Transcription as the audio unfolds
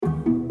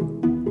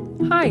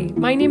Hi,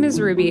 my name is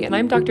Ruby, and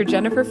I'm Dr.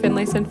 Jennifer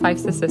Finlayson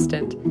Fife's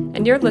assistant,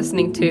 and you're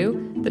listening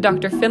to the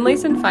Dr.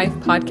 Finlayson Fife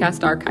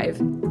Podcast Archive.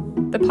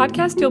 The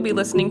podcast you'll be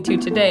listening to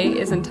today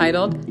is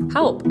entitled,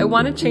 Help, I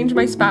Want to Change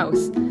My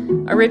Spouse,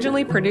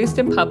 originally produced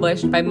and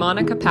published by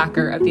Monica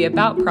Packer of the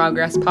About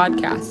Progress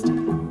podcast.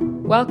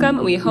 Welcome,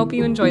 and we hope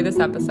you enjoy this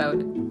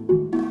episode.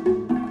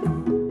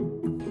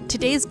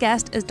 Today's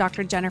guest is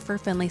Dr. Jennifer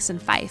Finlayson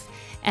Fife,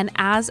 and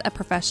as a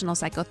professional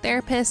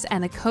psychotherapist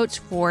and a coach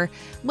for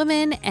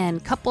women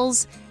and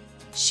couples,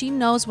 she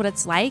knows what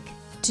it's like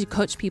to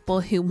coach people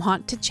who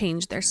want to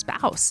change their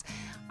spouse.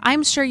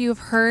 I'm sure you've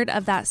heard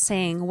of that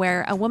saying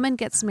where a woman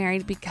gets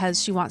married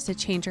because she wants to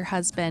change her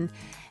husband,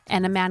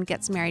 and a man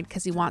gets married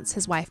because he wants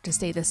his wife to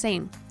stay the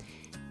same.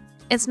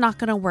 It's not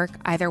going to work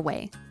either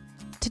way.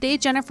 Today,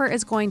 Jennifer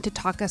is going to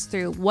talk us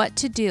through what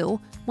to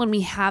do when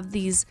we have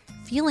these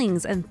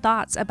feelings and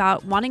thoughts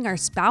about wanting our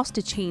spouse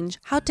to change,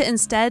 how to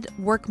instead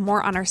work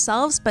more on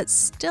ourselves, but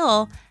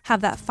still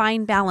have that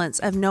fine balance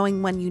of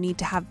knowing when you need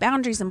to have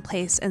boundaries in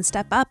place and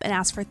step up and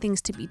ask for things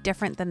to be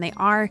different than they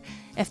are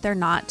if they're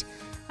not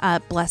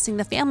blessing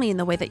the family in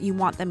the way that you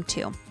want them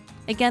to.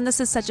 Again, this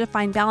is such a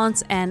fine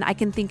balance, and I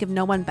can think of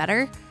no one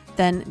better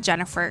than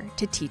Jennifer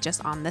to teach us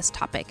on this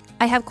topic.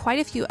 I have quite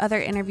a few other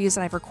interviews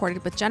that I've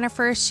recorded with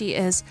Jennifer. She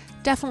is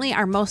definitely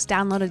our most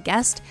downloaded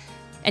guest,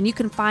 and you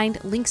can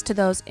find links to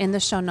those in the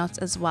show notes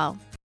as well.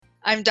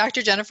 I'm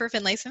Dr. Jennifer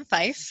Finlayson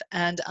Fife,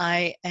 and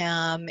I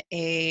am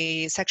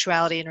a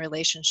sexuality and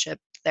relationship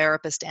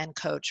therapist and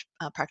coach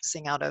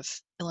practicing out of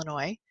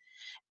Illinois.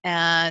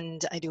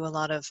 And I do a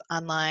lot of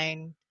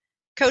online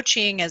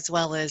coaching as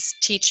well as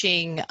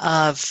teaching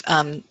of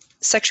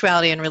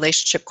sexuality and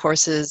relationship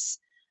courses,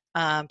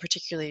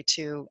 particularly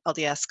to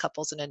LDS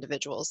couples and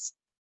individuals.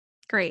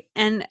 Great.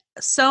 And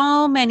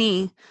so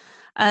many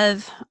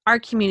of our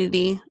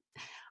community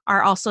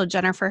are also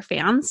Jennifer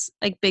fans,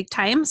 like big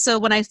time. So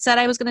when I said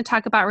I was going to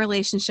talk about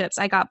relationships,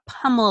 I got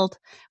pummeled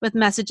with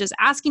messages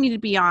asking you to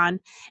be on.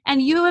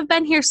 And you have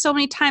been here so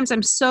many times.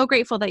 I'm so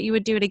grateful that you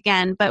would do it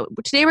again. But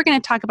today we're going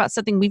to talk about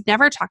something we've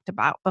never talked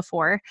about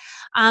before.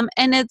 And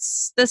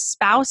it's the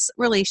spouse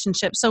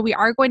relationship. So we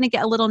are going to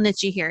get a little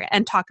niche here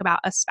and talk about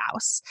a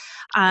spouse.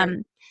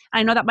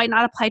 I know that might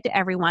not apply to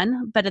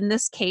everyone, but in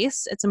this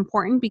case, it's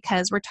important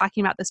because we're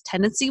talking about this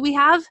tendency we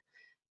have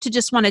to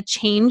just want to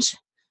change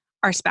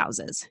our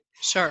spouses.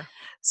 Sure.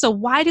 So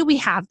why do we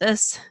have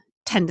this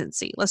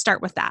tendency? Let's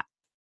start with that.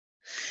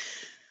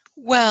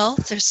 Well,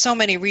 there's so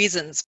many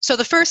reasons. So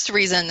the first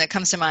reason that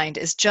comes to mind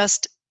is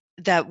just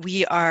that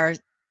we are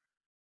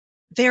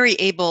very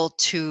able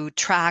to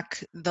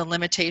track the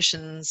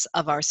limitations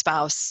of our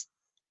spouse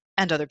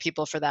and other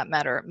people for that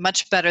matter,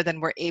 much better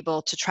than we're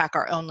able to track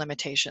our own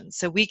limitations.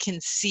 So we can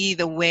see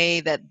the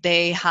way that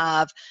they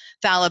have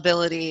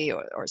fallibility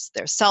or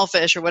they're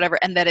selfish or whatever,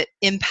 and that it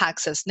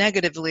impacts us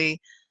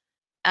negatively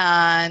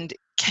and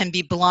can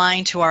be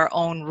blind to our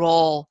own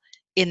role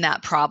in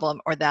that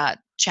problem or that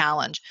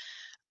challenge.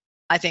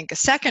 I think a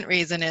second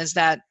reason is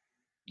that,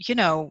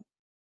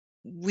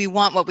 we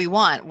want what we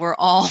want. We're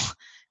all,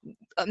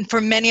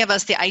 for many of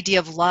us, the idea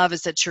of love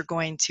is that you're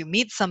going to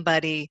meet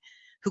somebody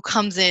who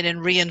comes in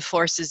and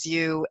reinforces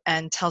you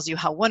and tells you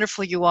how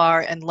wonderful you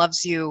are and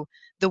loves you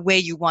the way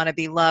you want to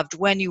be loved,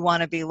 when you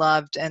want to be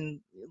loved,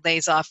 and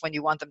lays off when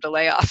you want them to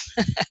lay off.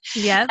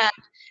 Yeah.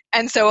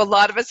 And so a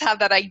lot of us have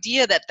that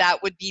idea that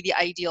that would be the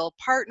ideal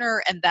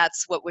partner and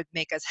that's what would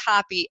make us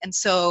happy. And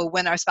so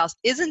when our spouse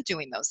isn't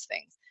doing those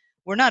things,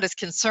 we're not as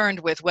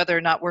concerned with whether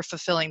or not we're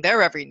fulfilling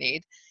their every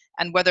need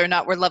and whether or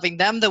not we're loving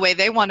them the way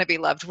they want to be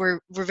loved. We're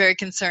very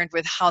concerned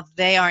with how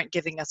they aren't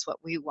giving us what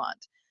we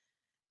want.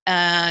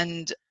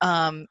 And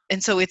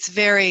so it's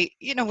very,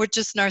 we're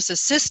just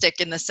narcissistic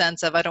in the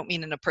sense of, I don't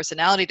mean in a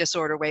personality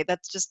disorder way,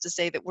 that's just to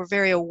say that we're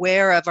very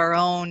aware of our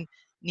own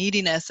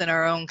neediness and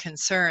our own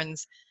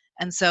concerns.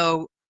 And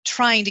so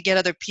trying to get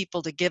other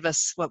people to give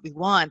us what we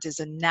want is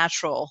a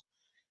natural,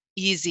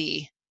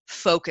 easy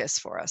focus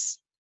for us.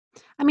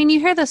 I mean, you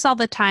hear this all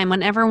the time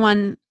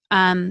when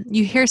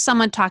you hear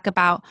someone talk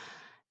about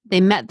they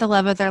met the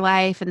love of their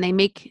life and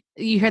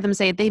you hear them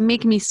say, they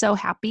make me so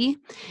happy.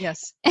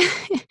 Yes.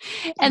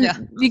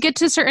 And you get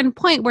to a certain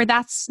point where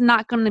that's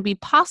not going to be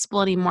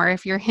possible anymore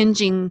if you're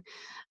hinging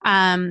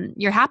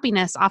your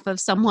happiness off of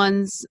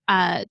someone's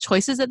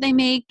choices that they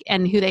make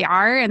and who they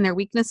are and their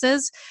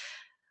weaknesses.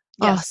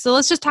 Yes. Oh, so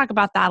let's just talk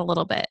about that a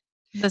little bit.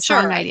 That's the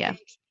wrong idea.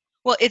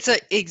 Well, it's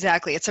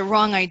a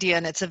wrong idea,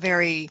 and it's a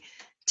very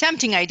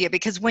tempting idea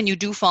because when you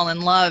do fall in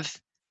love,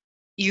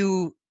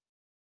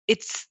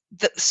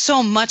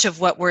 so much of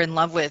what we're in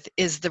love with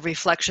is the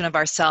reflection of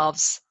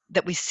ourselves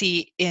that we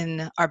see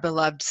in our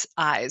beloved's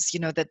eyes,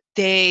 that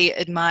they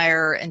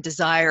admire and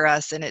desire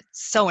us, and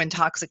it's so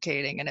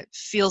intoxicating and it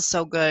feels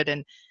so good.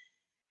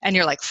 And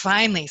you're like,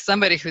 finally,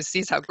 somebody who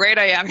sees how great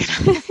I am,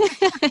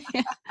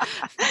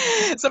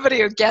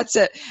 somebody who gets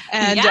it.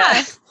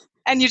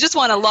 And you just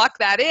want to lock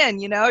that in,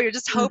 you're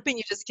just hoping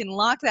you just can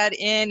lock that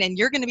in, and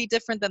you're going to be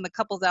different than the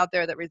couples out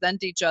there that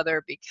resent each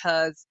other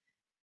because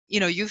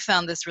you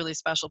found this really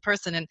special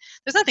person, and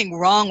there's nothing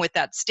wrong with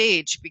that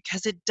stage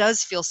because it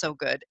does feel so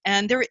good.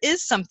 And there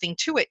is something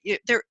to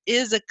it. There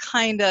is a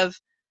kind of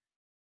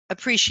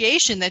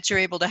appreciation that you're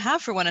able to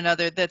have for one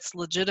another that's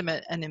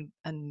legitimate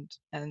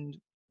and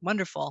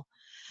wonderful.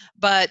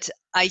 But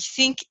I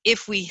think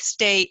if we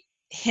stay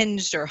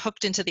hinged or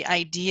hooked into the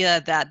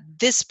idea that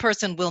this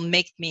person will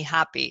make me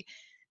happy,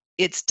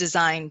 it's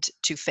designed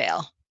to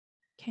fail.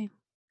 Okay.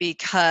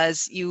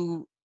 Because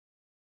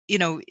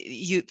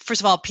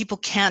first of all, people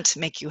can't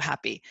make you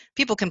happy.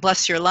 People can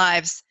bless your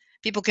lives.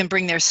 People can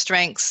bring their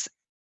strengths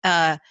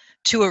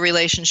to a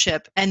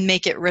relationship and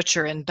make it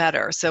richer and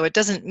better. So it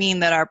doesn't mean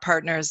that our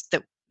partners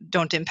that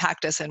don't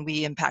impact us and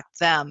we impact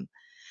them.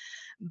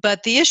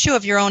 But the issue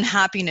of your own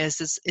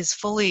happiness is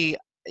fully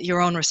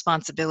your own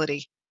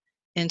responsibility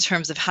in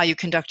terms of how you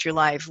conduct your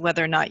life,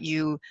 whether or not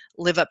you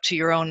live up to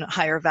your own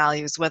higher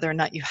values, whether or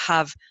not you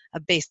have a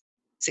basic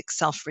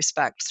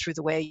self-respect through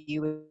the way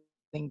you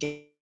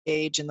engage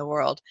in the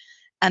world.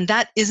 And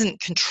that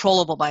isn't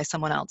controllable by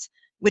someone else,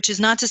 which is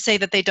not to say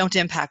that they don't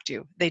impact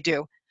you. They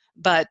do.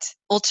 But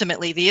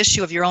ultimately, the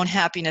issue of your own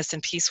happiness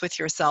and peace with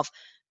yourself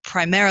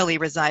primarily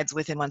resides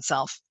within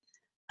oneself.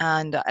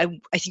 And I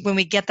think when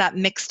we get that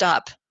mixed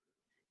up,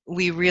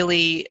 we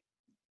really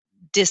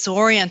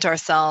disorient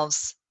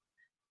ourselves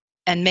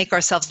and make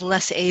ourselves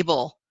less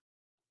able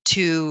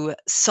to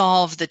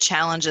solve the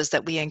challenges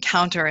that we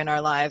encounter in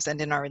our lives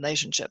and in our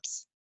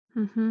relationships.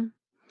 Mm-hmm.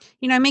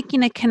 I'm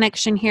making a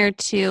connection here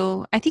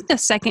to, I think the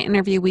second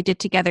interview we did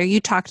together, you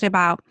talked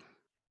about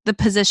the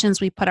positions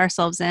we put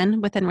ourselves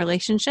in within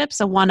relationships,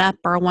 a one up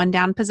or a one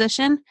down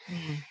position.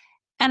 Mm-hmm.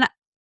 And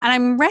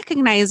I'm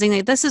recognizing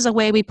that this is a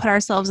way we put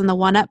ourselves in the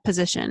one up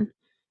position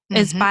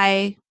is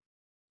by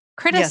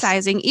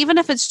criticizing, even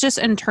if it's just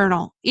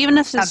internal, even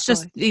if it's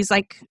just these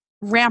like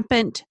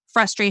rampant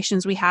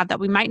frustrations we have that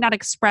we might not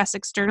express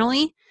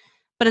externally,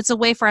 but it's a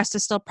way for us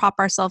to still prop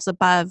ourselves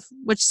above,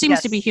 which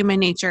seems to be human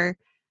nature,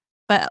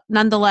 but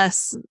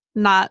nonetheless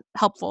not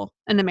helpful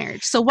in the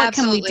marriage. So what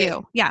can we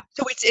do? Yeah.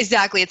 So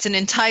it's an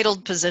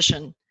entitled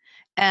position.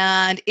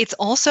 And it's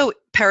also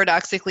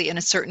paradoxically, in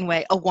a certain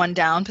way, a one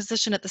down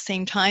position at the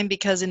same time,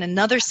 because in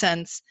another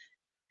sense,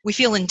 we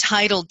feel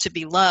entitled to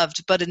be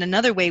loved, but in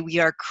another way, we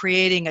are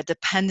creating a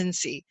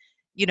dependency.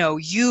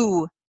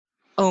 You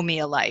owe me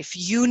a life.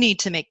 You need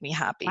to make me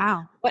happy.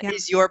 Wow. What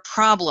is your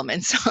problem?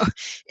 And so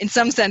in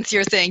some sense,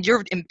 you're saying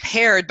you're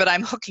impaired, but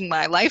I'm hooking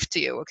my life to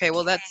you. Okay,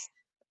 well, that's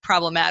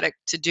problematic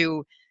to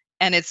do.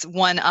 And it's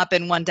one up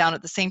and one down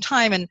at the same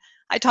time. And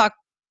I talk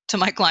to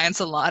my clients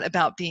a lot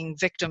about being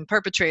victim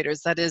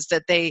perpetrators. That is,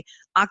 that they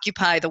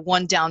occupy the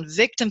one down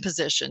victim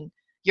position.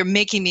 You're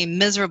making me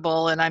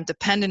miserable and I'm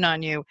dependent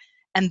on you.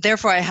 And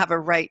therefore, I have a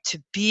right to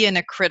be in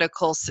a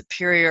critical,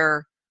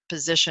 superior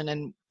position.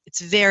 And it's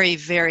very,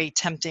 very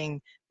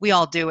tempting. We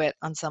all do it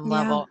on some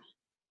level.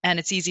 And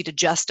it's easy to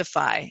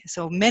justify.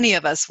 So many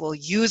of us will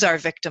use our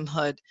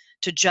victimhood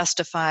to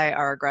justify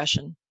our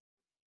aggression.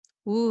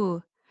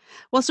 Ooh.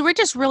 Well, so we're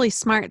just really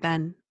smart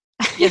then.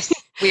 Yes,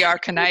 we are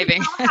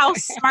conniving. How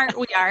smart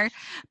we are.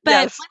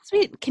 But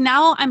once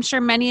now I'm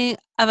sure many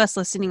of us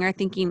listening are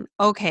thinking,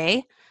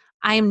 okay,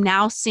 I am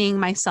now seeing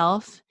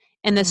myself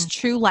in this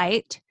true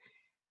light.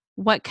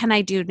 What can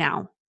I do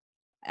now?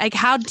 Like,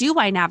 how do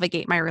I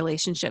navigate my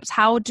relationships?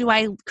 How do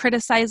I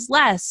criticize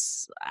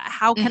less?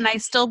 How can I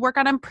still work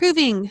on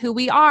improving who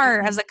we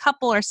are as a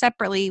couple or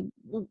separately?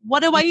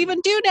 What do I even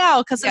do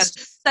now? Because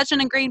it's such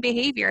an ingrained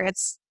behavior.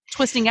 It's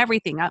twisting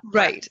everything up.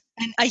 Right.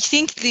 And I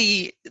think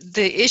the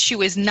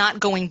issue is not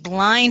going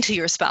blind to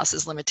your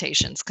spouse's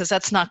limitations, because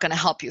that's not going to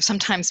help you.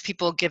 Sometimes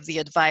people give the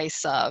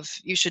advice of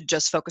you should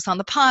just focus on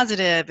the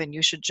positive and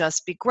you should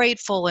just be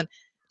grateful. And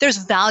there's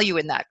value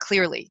in that,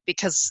 clearly,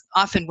 because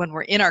often when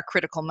we're in our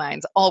critical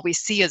minds, all we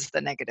see is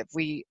the negative.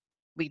 We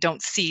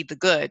don't see the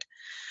good.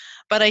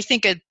 But I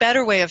think a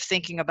better way of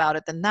thinking about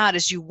it than that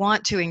is you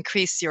want to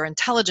increase your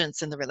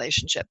intelligence in the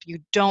relationship. You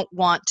don't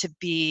want to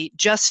be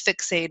just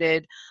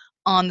fixated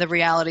on the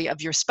reality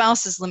of your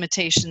spouse's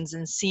limitations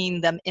and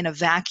seeing them in a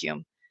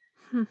vacuum.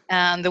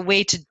 And the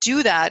way to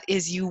do that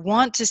is you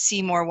want to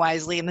see more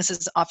wisely, and this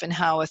is often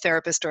how a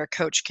therapist or a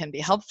coach can be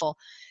helpful,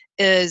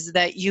 is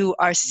that you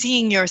are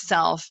seeing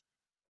yourself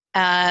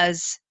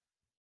as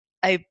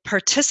a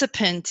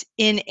participant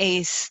in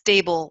a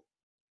stable,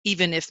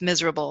 even if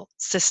miserable,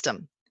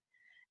 system.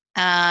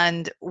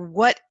 And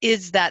what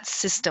is that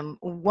system?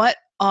 What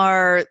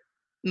are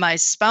my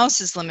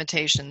spouse's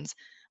limitations?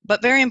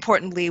 But very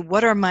importantly,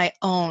 what are my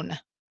own?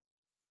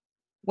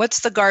 What's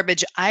the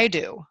garbage I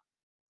do?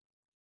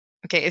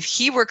 Okay, if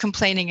he were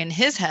complaining in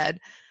his head,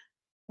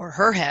 or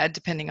her head,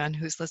 depending on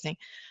who's listening,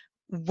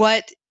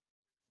 what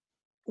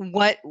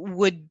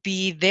would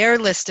be their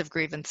list of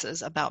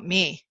grievances about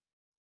me?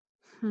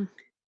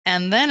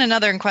 And then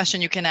another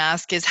question you can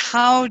ask is,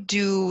 how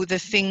do the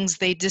things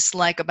they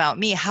dislike about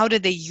me, how do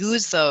they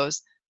use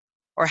those,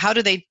 or how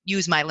do they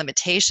use my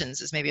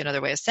limitations, is maybe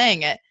another way of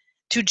saying it,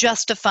 to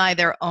justify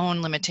their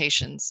own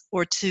limitations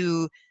or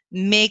to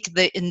make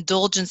the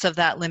indulgence of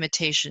that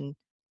limitation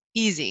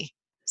easy?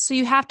 So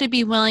you have to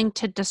be willing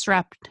to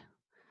disrupt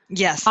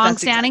Yes, that's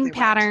Long-standing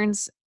exactly right.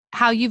 patterns,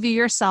 how you view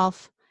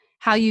yourself,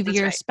 how you view That's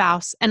your right.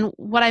 spouse. And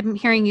what I'm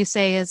hearing you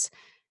say is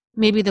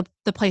maybe the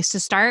place to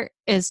start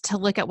is to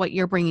look at what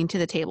you're bringing to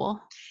the table.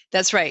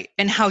 That's right.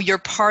 And how you're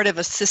part of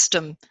a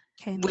system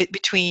Okay.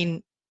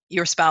 between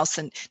your spouse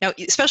and now,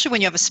 especially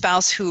when you have a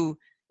spouse who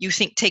you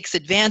think takes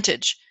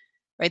advantage,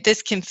 right?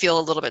 This can feel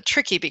a little bit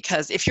tricky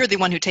because if you're the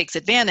one who takes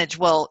advantage,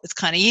 well, it's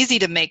kind of easy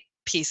to make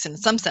peace in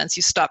some sense.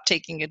 You stop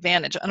taking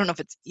advantage. I don't know if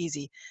it's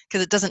easy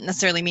because it doesn't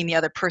necessarily mean the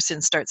other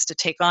person starts to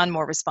take on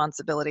more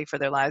responsibility for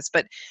their lives,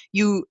 but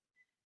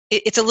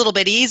it's a little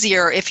bit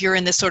easier if you're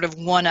in this sort of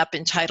one-up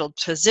entitled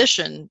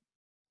position,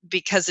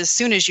 because as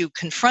soon as you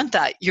confront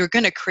that, you're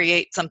going to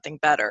create something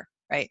better,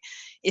 right?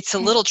 It's a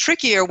Okay. little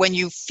trickier when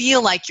you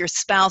feel like your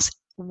spouse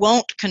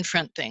won't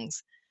confront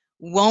things,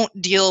 won't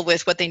deal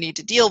with what they need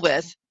to deal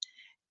with,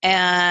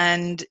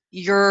 and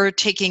you're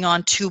taking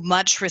on too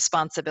much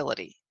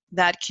responsibility.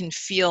 That can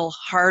feel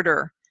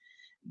harder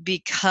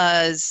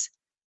because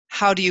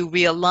how do you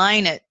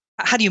realign it?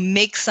 How do you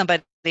make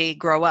somebody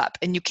grow up?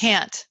 And you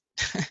can't.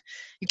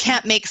 You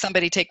can't make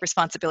somebody take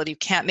responsibility. You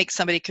can't make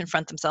somebody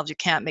confront themselves. You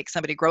can't make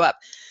somebody grow up.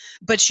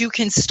 But you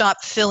can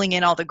stop filling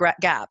in all the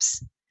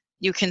gaps.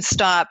 You can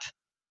stop,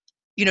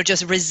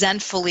 just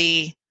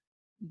resentfully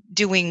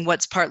doing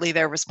what's partly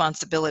their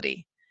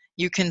responsibility.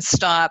 You can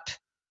stop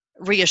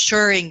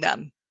reassuring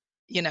them,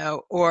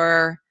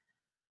 or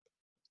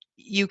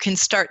you can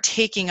start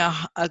taking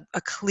a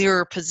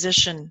clearer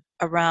position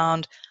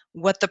around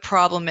what the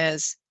problem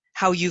is,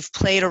 how you've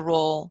played a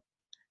role,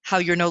 how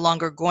you're no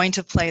longer going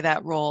to play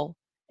that role,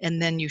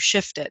 and then you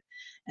shift it.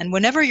 And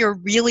whenever you're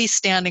really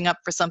standing up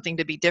for something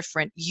to be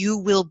different, you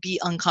will be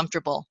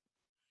uncomfortable.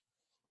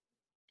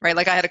 Right?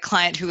 Like I had a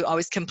client who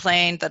always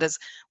complained that his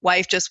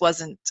wife just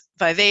wasn't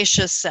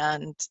vivacious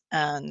and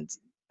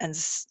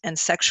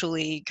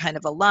sexually kind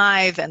of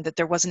alive, and that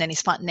there wasn't any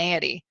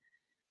spontaneity.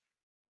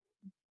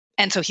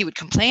 And so he would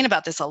complain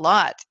about this a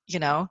lot,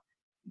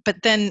 but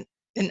then,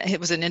 and it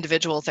was an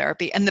individual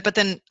therapy. But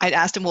then I'd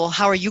asked him, well,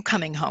 how are you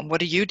coming home?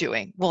 What are you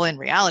doing? Well, in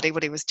reality,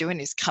 what he was doing,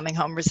 he's coming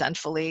home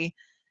resentfully,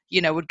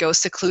 would go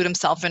seclude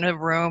himself in a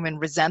room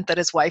and resent that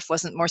his wife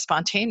wasn't more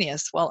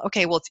spontaneous. Well,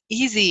 okay, well, it's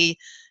easy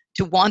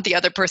to want the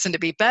other person to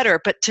be better,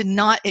 but to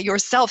not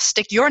yourself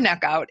stick your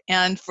neck out,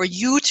 and for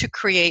you to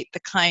create the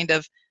kind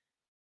of,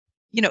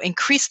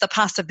 increase the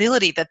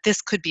possibility that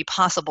this could be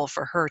possible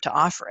for her to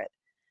offer it.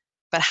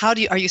 But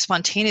are you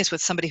spontaneous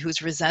with somebody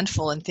who's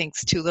resentful and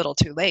thinks too little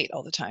too late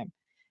all the time?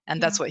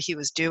 And that's what he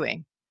was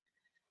doing.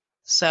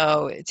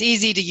 So it's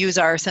easy to use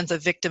our sense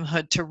of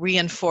victimhood to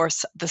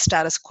reinforce the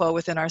status quo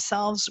within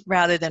ourselves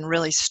rather than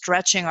really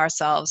stretching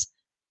ourselves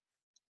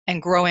and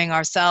growing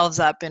ourselves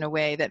up in a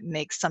way that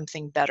makes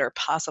something better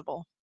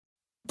possible.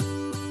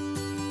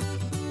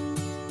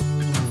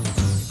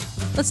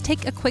 Let's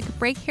take a quick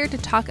break here to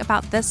talk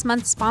about this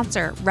month's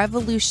sponsor,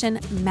 Revolution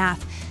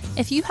Math.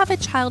 If you have a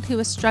child who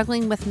is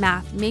struggling with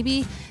math,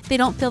 maybe they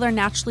don't feel they're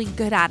naturally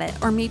good at it,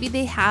 or maybe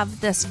they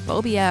have this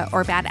phobia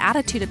or bad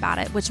attitude about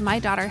it, which my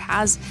daughter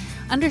has,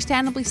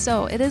 understandably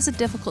so. It is a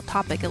difficult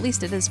topic, at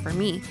least it is for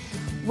me.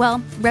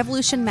 Well,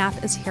 Revolution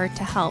Math is here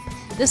to help.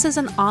 This is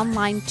an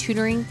online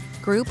tutoring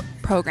group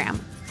program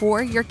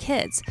for your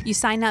kids. You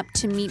sign up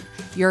to meet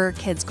your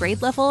kid's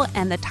grade level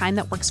and the time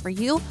that works for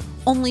you.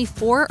 Only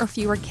 4 or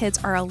fewer kids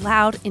are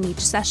allowed in each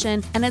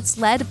session, and it's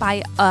led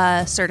by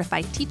a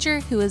certified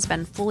teacher who has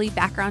been fully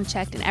background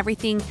checked and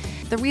everything.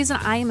 The reason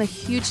I am a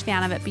huge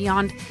fan of it,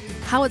 beyond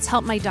how it's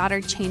helped my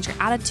daughter change her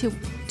attitude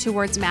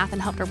towards math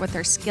and helped her with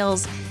her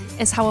skills,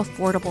 is how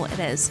affordable it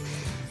is.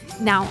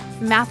 Now,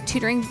 math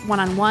tutoring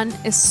one-on-one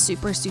is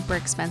super, super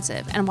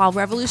expensive. And while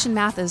Revolution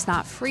Math is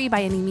not free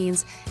by any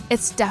means,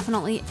 it's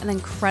definitely an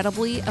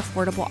incredibly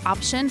affordable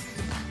option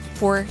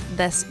for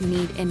this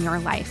need in your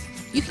life.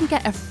 You can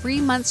get a free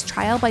month's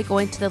trial by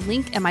going to the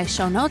link in my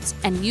show notes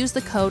and use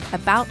the code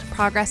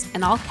ABOUTPROGRESS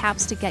in all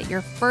caps to get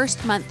your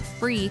first month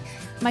free.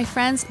 My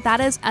friends, that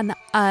is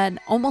an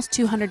almost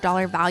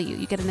 $200 value.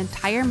 You get an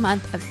entire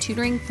month of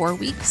tutoring 4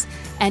 weeks,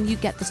 and you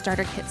get the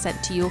starter kit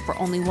sent to you for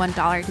only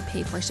 $1 to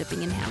pay for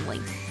shipping and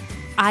handling.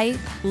 I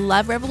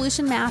love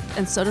Revolution Math,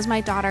 and so does my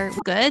daughter.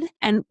 Good.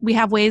 And we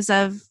have ways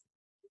of...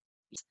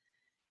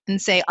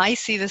 And say, I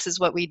see this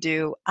as what we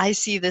do. I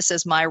see this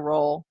as my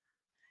role.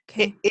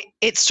 Okay.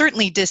 It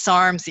certainly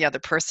disarms the other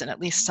person, at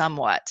least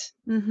somewhat.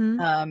 Mm-hmm.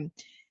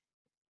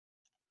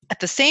 At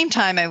the same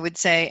time, I would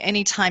say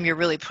anytime you're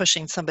really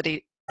pushing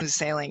somebody who's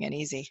sailing and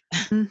easy,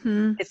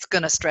 Mm-hmm. it's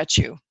going to stretch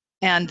you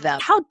and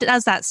them. How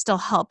does that still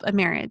help a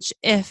marriage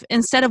if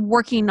instead of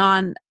working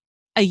on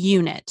a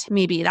unit,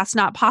 maybe that's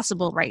not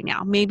possible right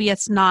now? Maybe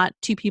it's not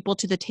 2 people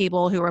to the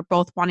table who are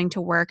both wanting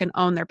to work and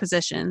own their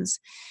positions.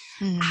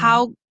 Mm-hmm.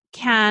 How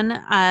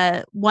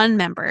can one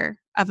member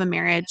of a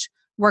marriage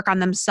work on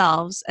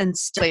themselves and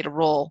still played a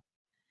role?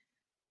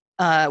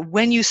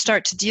 When you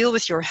start to deal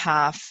with your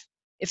half,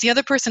 if the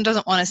other person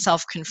doesn't want to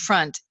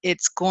self-confront,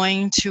 it's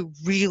going to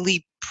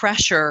really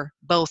pressure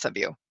both of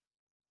you.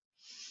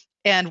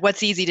 And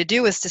what's easy to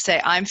do is to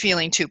say, I'm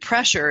feeling too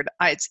pressured.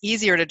 It's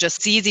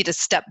easy to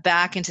step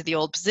back into the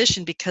old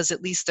position because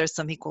at least there's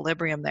some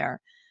equilibrium there.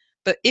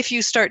 But if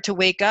you start to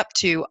wake up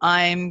to,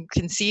 I'm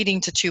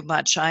conceding to too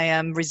much, I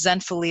am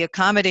resentfully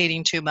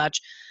accommodating too much,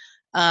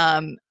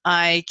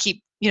 I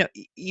keep,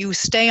 you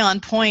stay on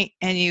point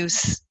and you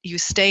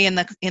stay in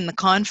the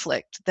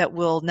conflict that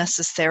will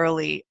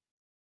necessarily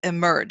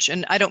emerge.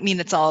 And I don't mean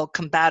it's all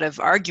combative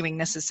arguing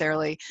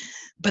necessarily,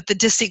 but the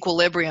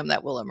disequilibrium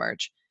that will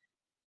emerge.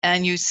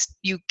 And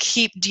you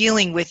keep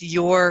dealing with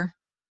your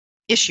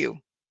issue.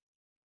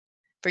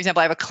 For example,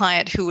 I have a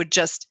client who would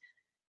just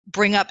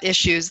bring up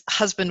issues,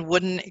 husband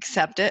wouldn't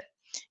accept it,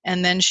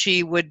 and then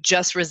she would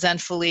just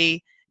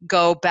resentfully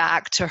go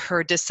back to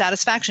her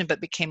dissatisfaction,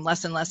 but became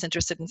less and less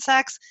interested in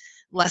sex,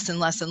 less and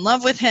less in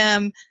love with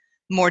him,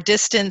 more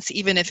distance,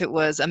 even if it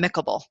was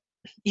amicable,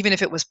 even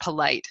if it was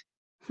polite.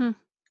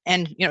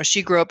 And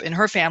she grew up in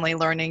her family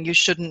learning you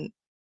shouldn't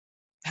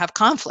have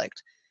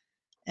conflict.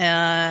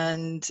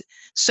 And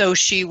so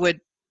she would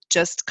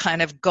just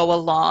kind of go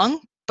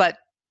along, but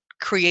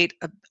create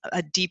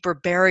a deeper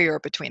barrier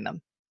between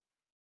them.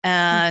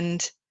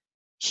 And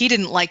he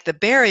didn't like the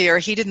barrier.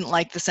 He didn't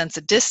like the sense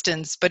of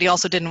distance, but he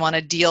also didn't want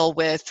to deal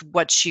with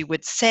what she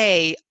would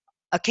say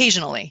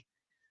occasionally.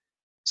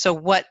 So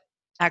what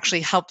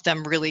actually helped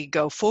them really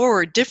go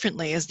forward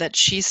differently is that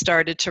she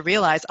started to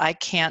realize, I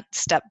can't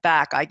step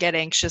back. I get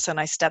anxious and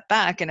I step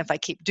back. And if I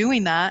keep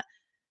doing that,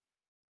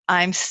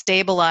 I'm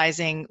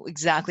stabilizing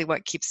exactly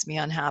what keeps me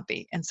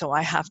unhappy. And so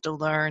I have to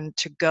learn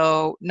to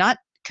go, not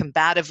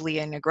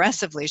combatively and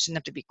aggressively, shouldn't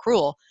have to be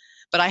cruel,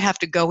 but I have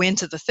to go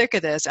into the thick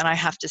of this and I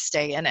have to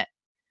stay in it.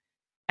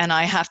 And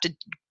I have to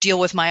deal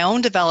with my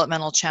own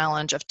developmental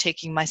challenge of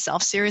taking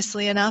myself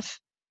seriously enough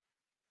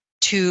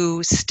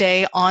to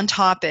stay on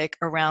topic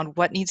around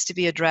what needs to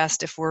be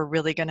addressed if we're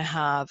really going to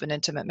have an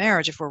intimate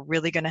marriage, if we're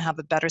really going to have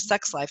a better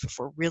sex life, if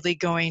we're really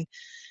going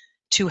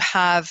to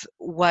have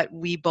what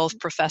we both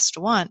profess to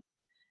want.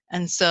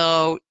 And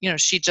so,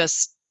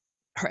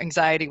 her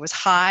anxiety was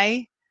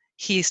high.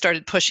 He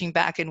started pushing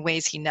back in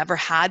ways he never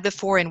had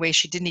before, in ways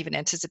she didn't even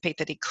anticipate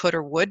that he could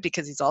or would,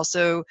 because he's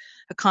also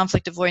a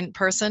conflict avoidant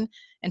person.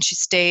 And she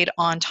stayed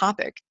on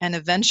topic. And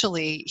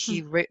eventually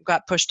he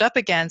got pushed up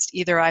against,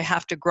 either I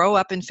have to grow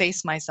up and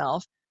face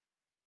myself,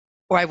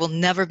 or I will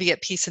never be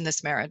at peace in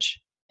this marriage.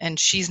 And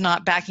she's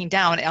not backing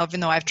down, even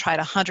though I've tried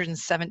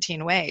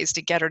 117 ways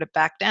to get her to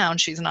back down.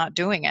 She's not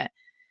doing it.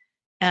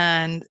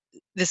 And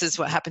this is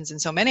what happens in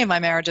so many of my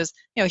marriages.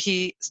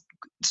 He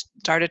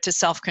started to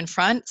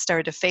self-confront,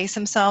 started to face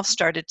himself,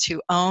 started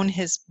to own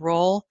his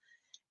role,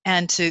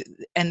 and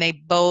they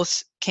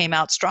both came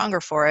out stronger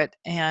for it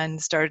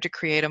and started to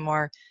create a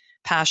more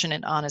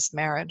passionate, honest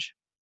marriage.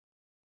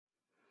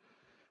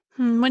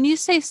 When you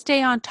say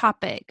stay on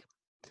topic,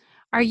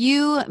 are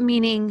you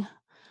meaning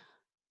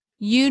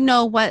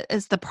what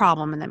is the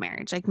problem in the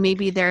marriage? Like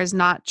maybe there's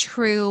not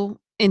true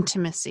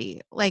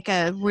intimacy, like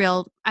a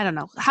real, I don't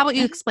know. How about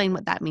you explain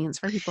what that means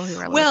for people who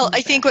are listening? Well,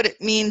 I think what it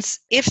means,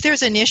 if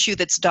there's an issue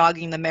that's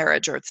dogging the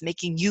marriage, or it's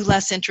making you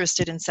less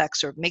interested in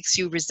sex, or makes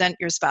you resent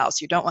your spouse,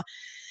 you don't want,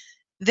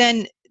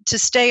 then to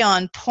stay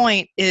on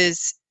point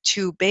is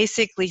to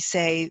basically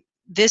say,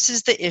 this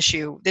is the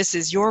issue, this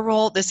is your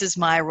role, this is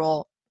my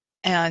role,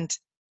 and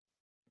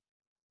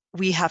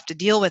we have to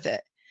deal with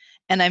it.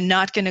 And I'm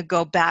not going to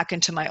go back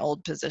into my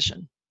old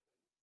position.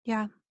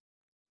 Yeah.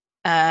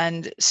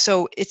 And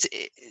so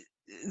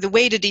the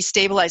way to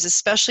destabilize,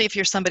 especially if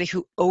you're somebody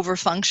who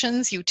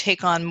overfunctions, you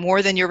take on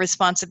more than your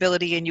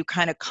responsibility and you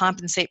kind of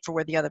compensate for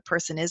where the other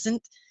person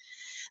isn't.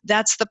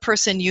 That's the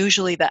person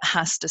usually that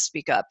has to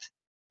speak up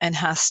and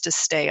has to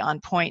stay on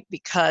point,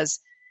 because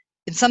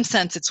in some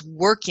sense it's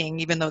working,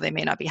 even though they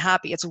may not be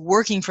happy. It's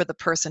working for the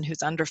person who's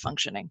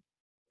underfunctioning.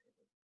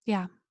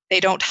 Yeah. They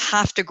don't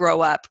have to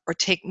grow up or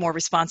take more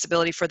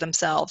responsibility for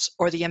themselves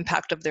or the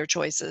impact of their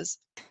choices.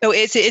 So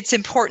it's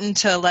important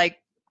to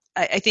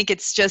I think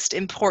it's just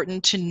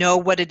important to know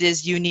what it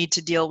is you need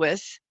to deal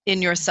with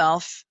in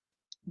yourself,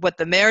 what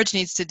the marriage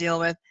needs to deal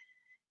with,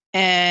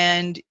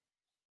 and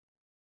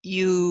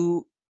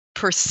you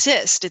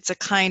persist. It's a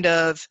kind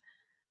of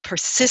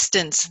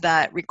persistence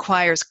that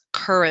requires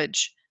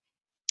courage,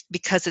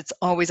 because it's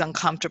always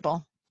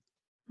uncomfortable.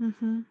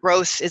 Mm-hmm.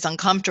 Growth is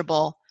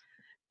uncomfortable.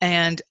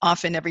 And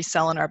often every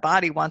cell in our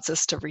body wants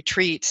us to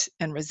retreat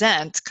and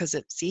resent, because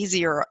it's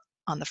easier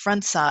on the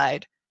front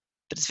side,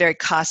 but it's very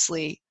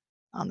costly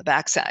on the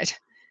backside.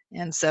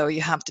 And so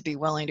you have to be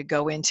willing to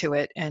go into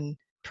it and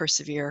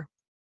persevere.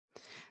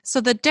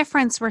 So the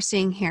difference we're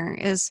seeing here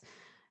is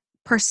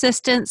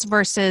persistence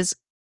versus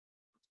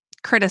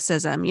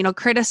criticism.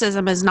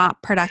 Criticism is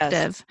not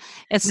productive.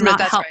 Yes. It's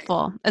not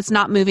helpful. Right. It's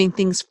not moving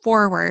things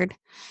forward.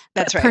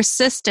 That's right.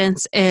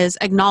 Persistence is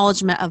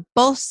acknowledgement of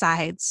both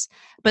sides,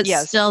 but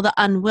still the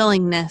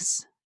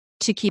unwillingness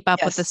to keep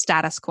up with the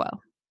status quo.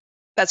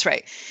 That's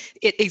right.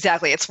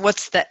 Exactly. It's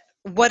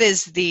what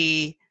is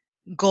the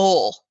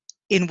goal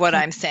in what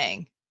I'm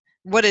saying?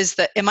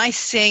 Am I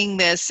saying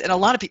this? And a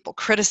lot of people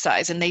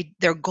criticize, and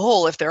their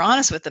goal, if they're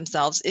honest with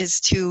themselves, is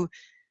to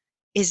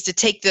is to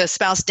take the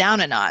spouse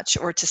down a notch,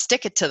 or to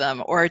stick it to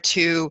them, or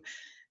to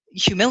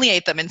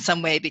humiliate them in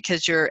some way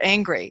because you're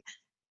angry.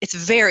 It's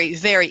very,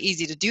 very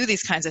easy to do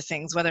these kinds of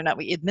things, whether or not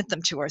we admit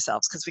them to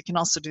ourselves, because we can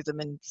also do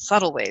them in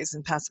subtle ways,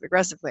 in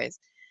passive-aggressive ways.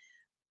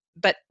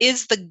 But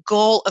is the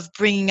goal of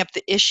bringing up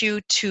the issue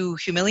to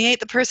humiliate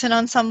the person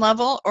on some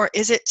level, or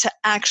is it to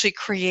actually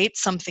create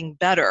something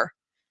better?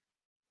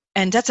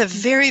 And that's a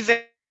very,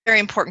 very, very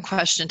important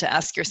question to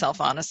ask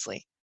yourself,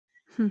 honestly.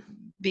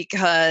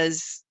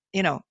 Because,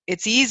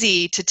 it's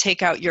easy to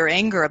take out your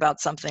anger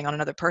about something on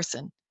another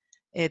person.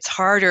 It's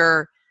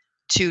harder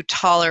to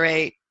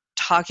tolerate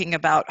talking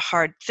about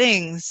hard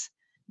things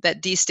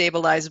that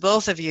destabilize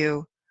both of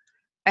you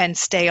and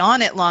stay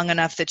on it long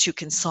enough that you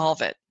can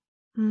solve it.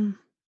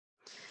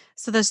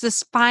 So there's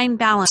this fine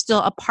balance,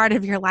 still a part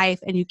of your life,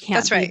 and you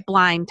can't be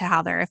blind to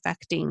how they're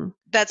affecting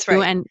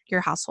you and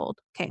your household.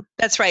 Okay.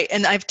 That's right.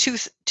 And I have two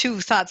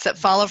thoughts that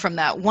follow from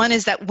that. One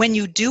is that when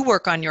you do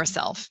work on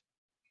yourself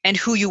and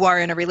who you are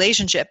in a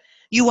relationship,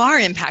 you are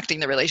impacting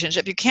the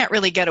relationship. You can't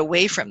really get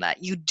away from that.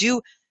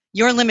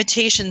 Your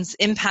limitations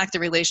impact the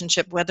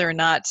relationship, whether or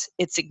not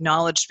it's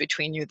acknowledged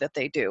between you that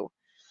they do.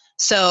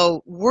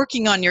 So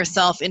working on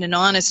yourself in an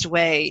honest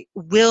way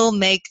will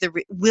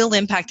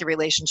impact the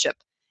relationship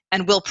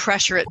and will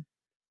pressure it.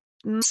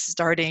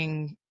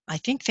 Starting, I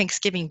think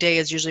Thanksgiving Day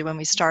is usually when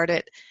we start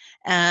it.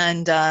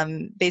 And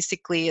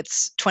basically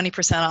it's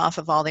 20% off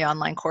of all the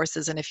online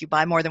courses. And if you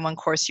buy more than one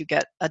course, you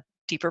get a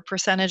deeper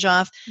percentage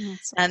off.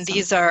 And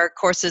these are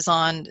courses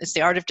it's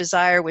The Art of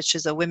Desire, which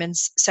is a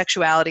women's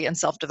sexuality and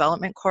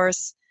self-development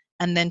course,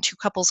 and then 2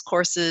 couples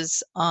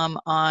courses on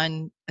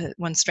one,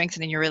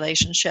 strengthening your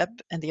relationship,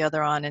 and the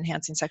other on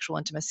enhancing sexual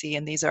intimacy.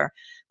 And these are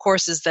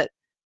courses that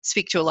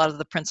speak to a lot of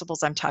the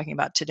principles I'm talking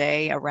about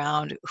today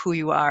around who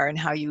you are and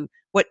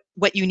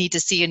what you need to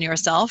see in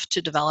yourself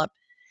to develop.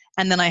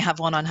 And then I have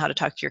one on how to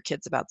talk to your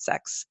kids about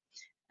sex.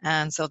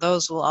 And so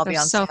those will all be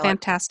on sale. So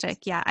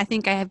fantastic. Yeah, I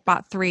think I have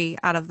bought 3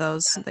 out of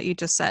those that you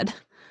just said.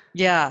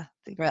 Yeah,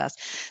 the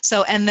rest.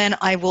 So, and then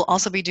I will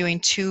also be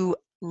doing 2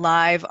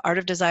 live Art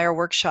of Desire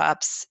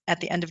workshops at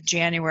the end of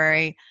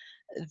January.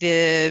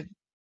 The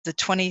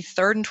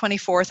 23rd and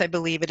 24th, I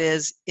believe it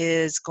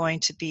is going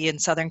to be in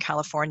Southern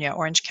California,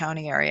 Orange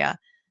County area.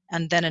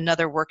 And then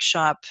another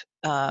workshop,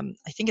 I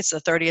think it's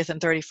the 30th and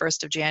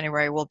 31st of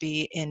January, will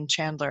be in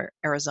Chandler,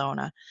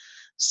 Arizona.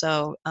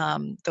 So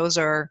those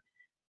are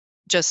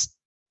just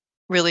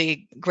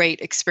really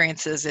great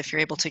experiences if you're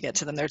able to get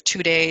to them. They're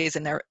 2 days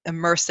and they're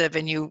immersive,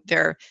 and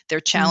they're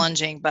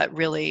challenging, but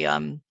really,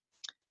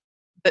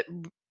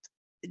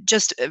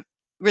 just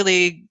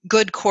really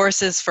good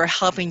courses for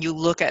helping you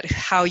look at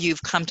how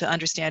you've come to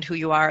understand who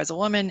you are as a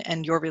woman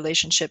and your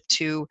relationship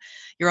to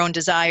your own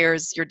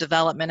desires, your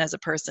development as a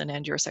person,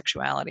 and your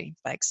sexuality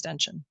by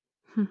extension.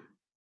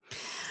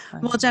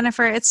 Well,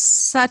 Jennifer, it's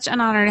such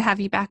an honor to have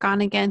you back on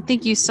again.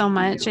 Thank you so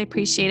much. I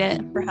appreciate it.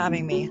 For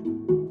having me.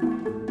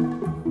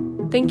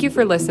 Thank you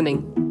for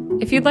listening.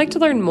 If you'd like to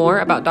learn more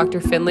about Dr.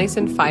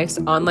 Finlayson Fife's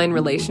online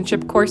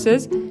relationship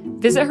courses,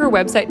 visit her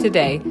website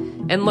today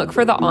and look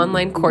for the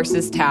online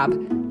courses tab,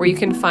 where you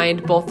can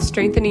find both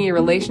strengthening your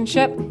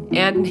relationship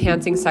and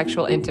enhancing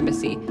sexual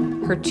intimacy,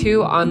 her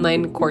 2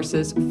 online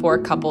courses for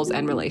couples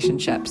and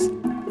relationships.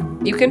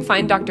 You can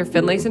find Dr.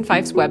 Finlayson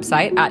Fife's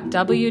website at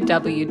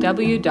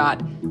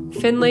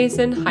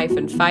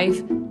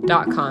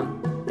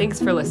www.finlayson-fife.com.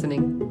 Thanks for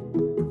listening.